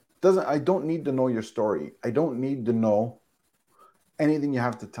 Doesn't I don't need to know your story. I don't need to know anything you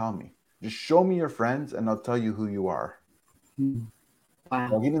have to tell me. Just show me your friends, and I'll tell you who you are. Wow.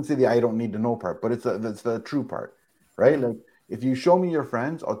 Well, he didn't say the "I don't need to know" part, but that's the true part, right? Right. Like if you show me your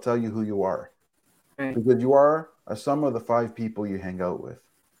friends, I'll tell you who you are Right. because you are a sum of the 5 people you hang out with,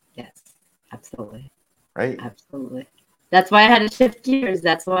 Yes. Absolutely. right? Absolutely. That's why I had to shift gears.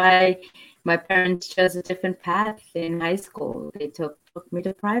 That's why my parents chose a different path in high school. They took me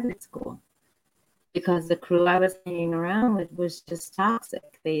to private school because the crew I was hanging around with was just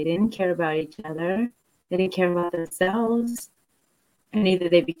toxic. They didn't care about each other. They didn't care about themselves. And either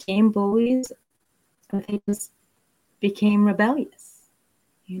they became bullies or they just became rebellious,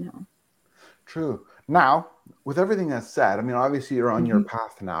 you know. True. Now, with everything that's said, I mean, obviously you're on your Mm-hmm.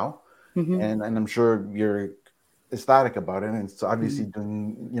 path now, Mm-hmm. and I'm sure you're ecstatic about it, and it's Mm-hmm. obviously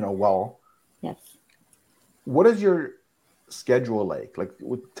doing well. Yes. What is your schedule like? Like,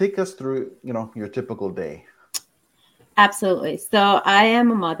 take us through your typical day. Absolutely. So I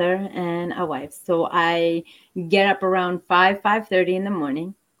am a mother and a wife. So I get up around 5:30 in the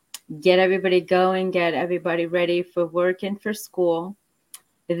morning, get everybody going, get everybody ready for work and for school.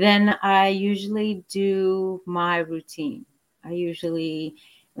 Then I usually do my routine. I usually,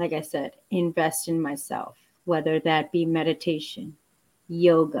 like I said, invest in myself, whether that be meditation,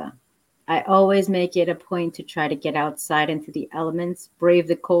 yoga. I always make it a point to try to get outside into the elements, brave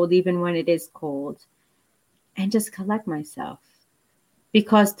the cold even when it is cold, and just collect myself.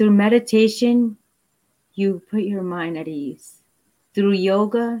 Because through meditation, you put your mind at ease. Through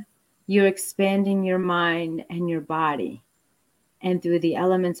yoga, you're expanding your mind and your body. And through the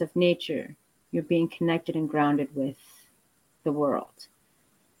elements of nature, you're being connected and grounded with the world.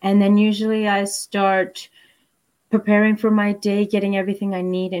 And then usually I start preparing for my day, getting everything I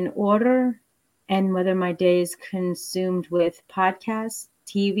need in order, and whether my day is consumed with podcasts,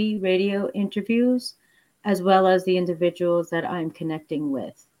 TV, radio interviews, as well as the individuals that I'm connecting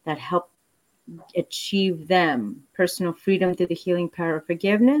with that help achieve them personal freedom through the healing power of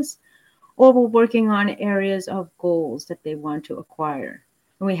forgiveness, or we're working on areas of goals that they want to acquire.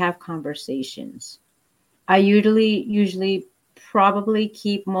 And we have conversations. I usually probably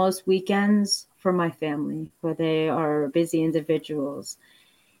keep most weekends for my family, where they are busy individuals,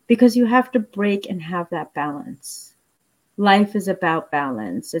 because you have to break and have that balance. Life is about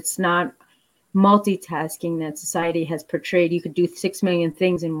balance. It's not multitasking that society has portrayed. You could do 6 million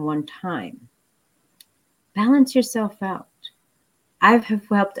things in one time. Balance yourself out. I've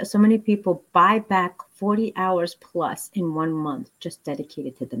helped so many people buy back 40 hours plus in 1 month just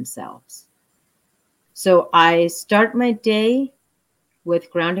dedicated to themselves. So I start my day with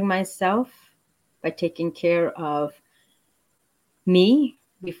grounding myself by taking care of me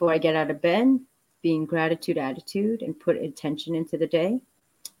before I get out of bed, being gratitude attitude and put attention into the day.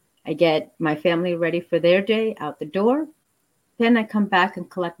 I get my family ready for their day out the door. Then I come back and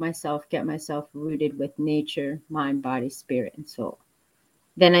collect myself, get myself rooted with nature, mind, body, spirit, and soul.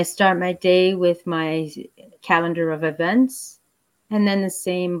 Then I start my day with my calendar of events. And then the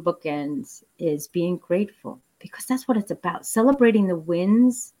same bookends is being grateful, because that's what it's about. Celebrating the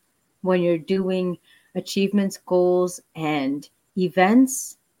wins when you're doing achievements, goals, and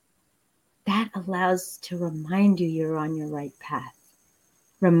events, that allows to remind you you're on your right path.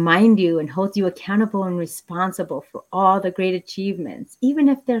 Remind you and hold you accountable and responsible for all the great achievements, even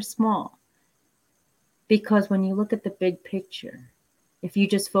if they're small. Because when you look at the big picture, if you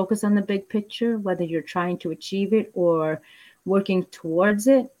just focus on the big picture, whether you're trying to achieve it or working towards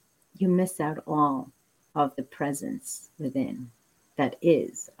it, you miss out all of the presence within that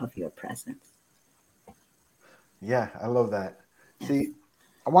is of your presence. Yeah, I love that. Yes. See,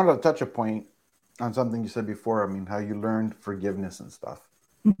 I wanted to touch a point on something you said before. I mean, how you learned forgiveness and stuff.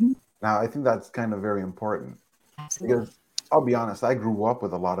 Mm-hmm. Now, I think that's kind of very important Absolutely. because I'll be honest, I grew up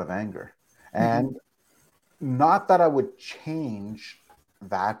with a lot of anger. Mm-hmm. And not that I would change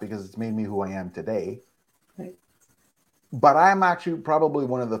that because it's made me who I am today, Right. but I'm actually probably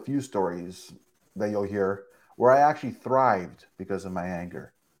one of the few stories that you'll hear where I actually thrived because of my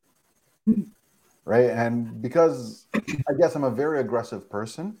anger, Mm-hmm. right? And because I guess I'm a very aggressive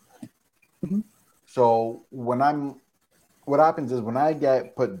person. Mm-hmm. So what happens is when I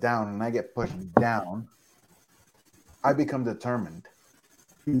get put down and I get pushed down, I become determined.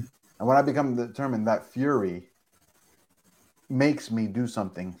 And when I become determined, that fury makes me do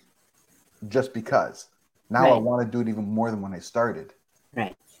something just because. Now I Right. want to do it even more than when I started.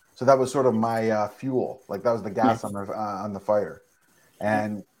 Right. So that was sort of my fuel. Like that was the gas Yes. on the fire. Right.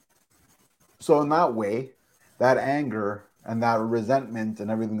 And so in that way, that anger and that resentment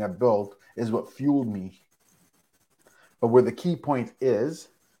and everything that built is what fueled me. But where the key point is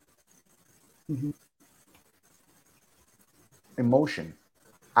Mm-hmm. emotion,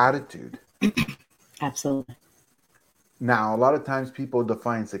 attitude. Absolutely. Now, a lot of times people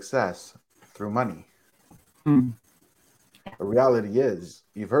define success through money. Mm. The reality is,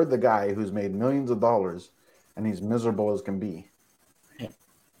 you've heard the guy who's made millions of dollars and he's miserable as can be. Right.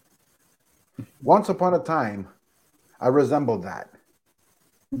 Once upon a time, I resembled that.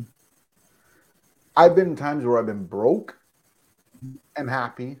 I've been in times where I've been broke and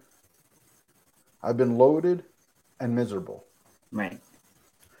happy. I've been loaded and miserable. Right.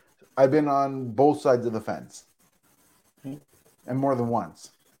 I've been on both sides of the fence Right. and more than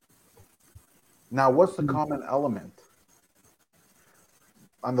once. Now, what's the Mm. common element?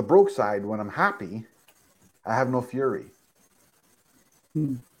 On the broke side, when I'm happy, I have no fury.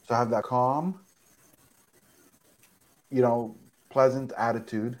 Mm. So I have that calm, you know, pleasant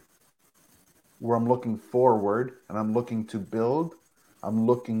attitude where I'm looking forward and I'm looking to build. I'm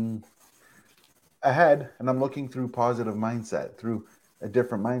looking ahead and I'm looking through positive mindset, through a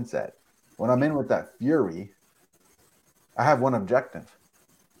different mindset. When I'm in with that fury, I have one objective,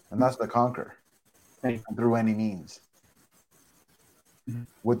 and that's to conquer Right. and through any means. Mhm.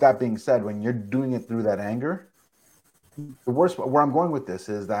 With that being said, when you're doing it through that anger, the worst, where I'm going with this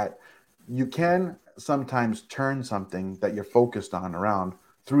is that you can sometimes turn something that you're focused on around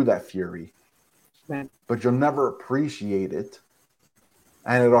through that fury, Right. but you'll never appreciate it,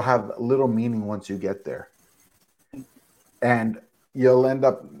 and it'll have little meaning once you get there. And you'll end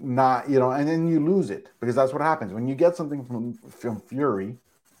up not, and then you lose it, because that's what happens when you get something from fury.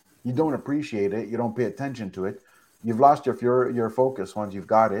 You don't appreciate it, you don't pay attention to it, you've lost your focus once you've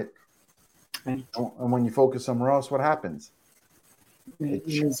got it. Right. And when you focus somewhere else, what happens? Right. It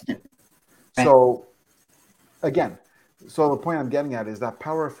You lose it. Right. So again, so the point I'm getting at is that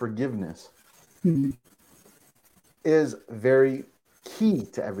power of forgiveness Mhm. is very key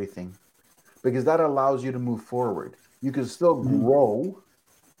to everything, because that allows you to move forward. You can still Mhm. grow,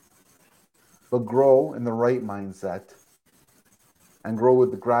 but grow in the right mindset and grow with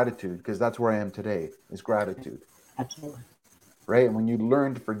the gratitude, because that's where I am today, is gratitude. Absolutely. Right? And when you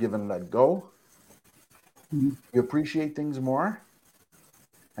learn to forgive and let go, Mhm. you appreciate things more,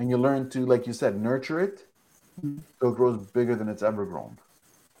 and you learn to, like you said, nurture it Mhm. so it grows bigger than it's ever grown.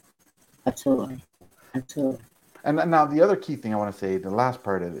 Absolutely. Absolutely. And now the other key thing I want to say, the last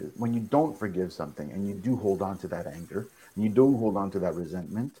part of it, is when you don't forgive something and you do hold on to that anger and you do hold on to that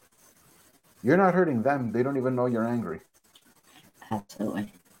resentment, you're not hurting them. They don't even know you're angry.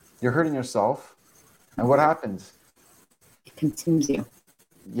 Absolutely. You're hurting yourself. And what happens? It consumes you.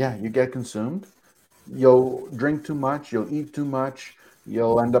 Yeah, you get consumed. You'll drink too much. You'll eat too much.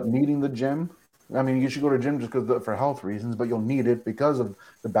 You'll end up needing the gym. I mean, you should go to gym just because for health reasons, but you'll need it because of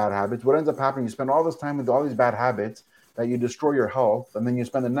the bad habits. What ends up happening, you spend all this time with all these bad habits that you destroy your health, and then you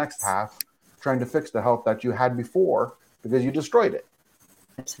spend the next half trying to fix the health that you had before because you destroyed it.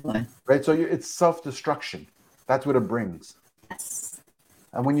 Absolutely. Right? So it's self-destruction. That's what it brings. Yes.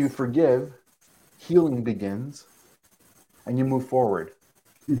 And when you forgive, healing begins, and you move forward.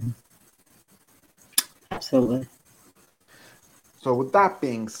 Mhm. Absolutely. So with that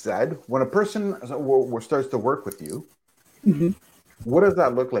being said, when a person starts to work with you, Mhm. what does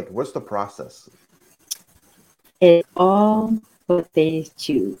that look like? What's the process? It's all what they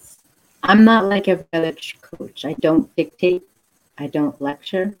choose. I'm not like every other coach. I don't dictate. I don't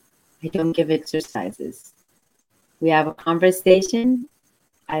lecture. I don't give exercises. We have a conversation.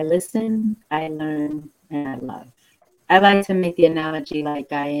 I listen, I learn, and I love. I like to make the analogy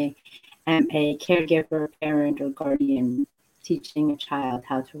like I am a caregiver, parent, or guardian teaching a child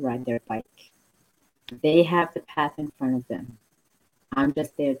how to ride their bike. They have the path in front of them. I'm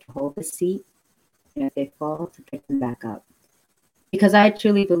just there to hold the seat, and if they fall, to pick them back up. Because I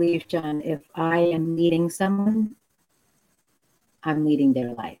truly believe, John, if I am leading someone, I'm leading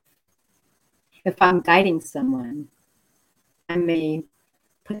their life. If I'm guiding someone, I may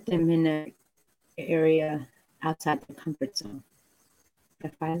put them in an area outside their comfort zone.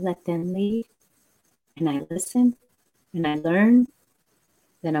 If I let them lead and I listen and I learn,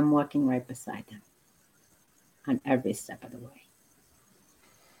 then I'm walking right beside them on every step of the way.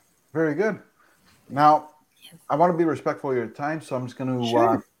 Very good. Now, I want to be respectful of your time, so I'm just going to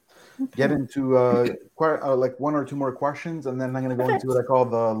Sure. get Okay. into like one or two more questions, and then I'm going to go into what Perfect. I call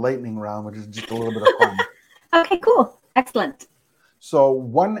the lightning round, which is just a little bit of fun. Okay, cool. Excellent. So,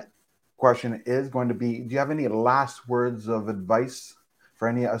 one question is going to be: do you have any last words of advice for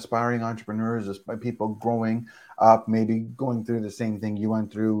any aspiring entrepreneurs, people growing up, maybe going through the same thing you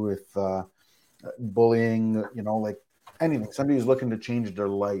went through with bullying? Like anything. Somebody who's looking to change their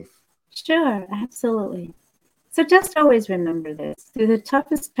life. Sure, absolutely. So just always remember this. Through the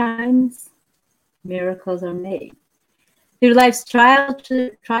toughest times, miracles are made. Through life's trials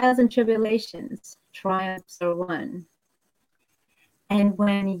and tribulations, triumphs are won. And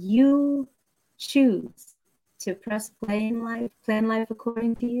when you choose to press play in life, plan life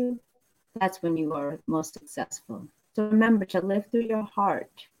according to you, that's when you are most successful. So remember to live through your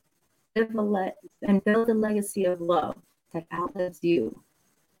heart, and build a legacy of love that outlives you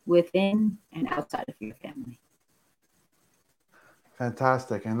within and outside of your family.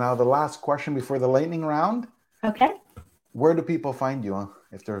 Fantastic. And now the last question before the lightning round. Okay? Where do people find you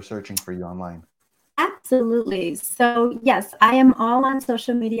if they're searching for you online? Absolutely. So, yes, I am all on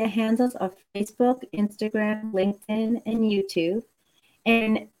social media handles of Facebook, Instagram, LinkedIn, and YouTube.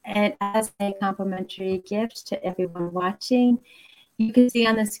 And as a complimentary gift to everyone watching, you can see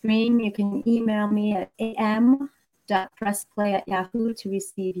on the screen, you can email me at am.pressplay@yahoo to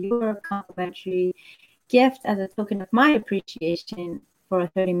receive your complimentary gift as a token of my appreciation for a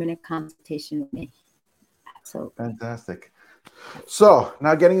 30-minute consultation with me. Absolutely. Fantastic. Yes. So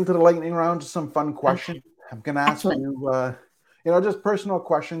now getting into the lightning round, just some fun questions. Okay. I'm going to ask Excellent. you, just personal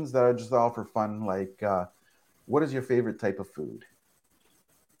questions that are just all for fun. Like, what is your favorite type of food?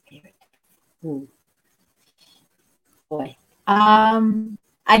 Favorite. Ooh, boy.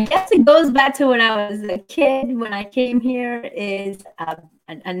 I guess it goes back to when I was a kid. When I came here, is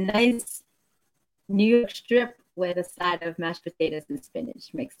a nice New York strip with a side of mashed potatoes and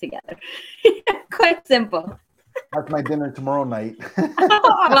spinach mixed together. Quite simple. That's my dinner tomorrow night.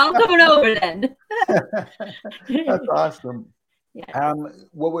 Oh, well, I'm coming over then. That's awesome. Yes.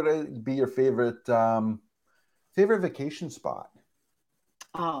 What would be your favorite vacation spot?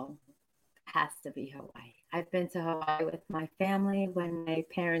 Oh, has to be Hawaii. I've been to Hawaii with my family when my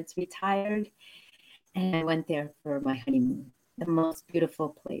parents retired, and I went there for my honeymoon. The most beautiful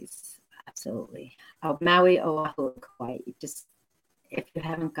place, absolutely. Oh, Maui, Oahu, Kauai. Just if you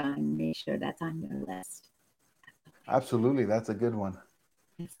haven't gone, make sure that's on your list. Absolutely, that's a good one.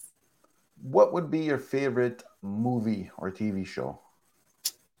 Yes. What would be your favorite movie or TV show?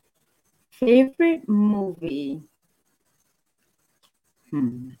 Favorite movie?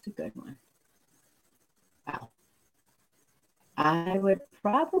 That's a good one. Wow. I would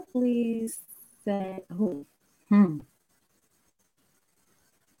probably say, oh, hmm.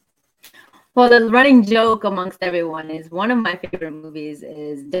 Well, the running joke amongst everyone is one of my favorite movies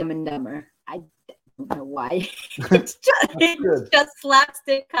is Dumb and Dumber. I don't know why. It's Good. just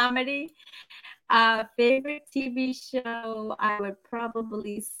slapstick comedy. Favorite TV show, I would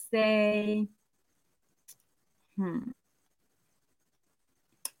probably say, hmm,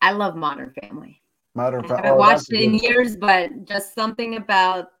 I love Modern Family. Modern I Family. haven't Oh, that's watched a it good in one. years, but just something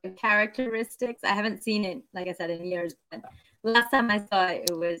about the characteristics. I haven't seen it, like I said, in years. But last time I saw it,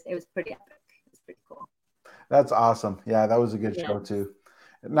 it was pretty epic. It was pretty cool. That's awesome. Yeah, that was a good show Yes. too.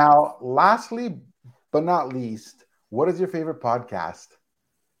 Now, lastly, but not least, what is your favorite podcast?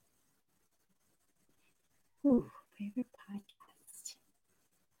 Ooh, favorite podcast.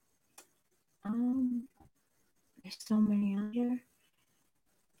 Um, there's so many out here,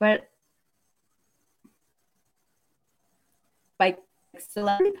 but like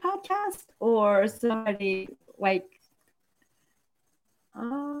celebrity podcast or somebody like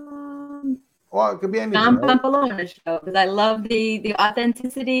um Well, it could be anything, John right? Pampalona show because I love the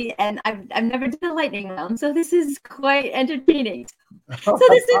authenticity and I've never done a lightning round, so this is quite entertaining. Oh, So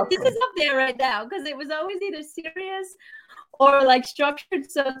that's this is awesome. up there right now because it was always either serious or like structured.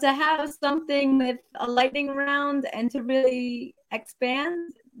 So to have something with a lightning round and to really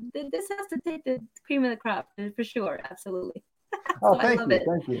expand, this has to take the cream of the crop for sure. Absolutely. Oh, So I thank love you, it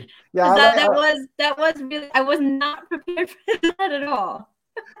thank you. Yeah, because I like. that was really I was not prepared for that at all.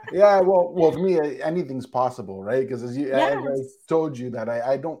 Yeah, well, for me, anything's possible, right? Because as I Yes. told you that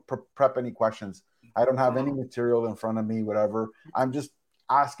I don't prep any questions. I don't have any Wow. material in front of me, whatever. I'm just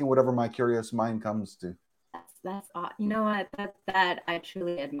asking whatever my curious mind comes to. That's you know what that I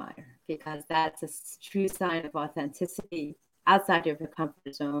truly admire because that's a true sign of authenticity outside of your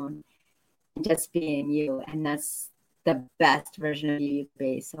comfort zone and just being you, and that's the best version of you could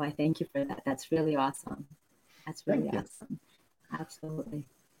be. So I thank you for that. That's really awesome. That's really Thank you. awesome. Absolutely.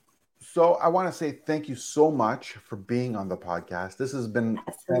 So I want to say thank you so much for being on the podcast. This has been an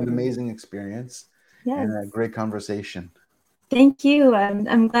Absolutely. amazing experience and Yes. a great conversation. Thank you.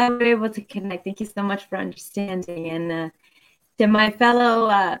 I'm glad we were able to connect. Thank you so much for understanding. And to my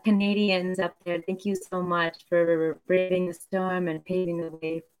fellow Canadians up there, thank you so much for braving the storm and paving the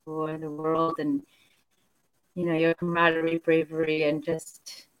way for the world. And your camaraderie, bravery, and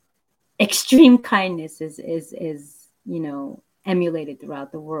just extreme kindness is emulated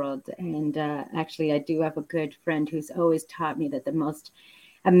throughout the world. And actually, I do have a good friend who's always taught me that the most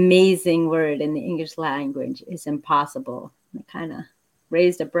amazing word in the English language is impossible. I kind of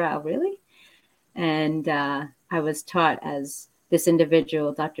raised a brow, really. And I was taught as this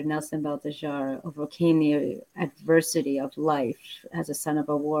individual, Dr. Nelson Belteshazzar, overcame the adversity of life as a son of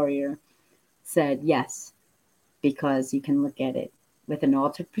a warrior, said yes, because you can look at it with an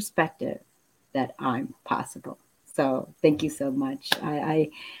altered perspective that I'm possible. So thank you so much. I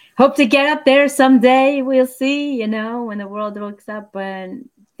hope to get up there someday. We'll see, when the world looks up. But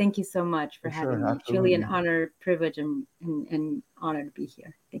thank you so much for For having sure, me. Truly an absolutely. honor, privilege, and honor to be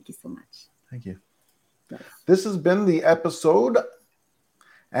here. Thank you so much. Thank you. Yes. This has been the episode,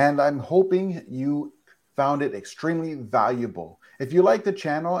 and I'm hoping you found it extremely valuable. If you like the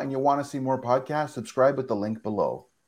channel and you want to see more podcasts, subscribe with the link below.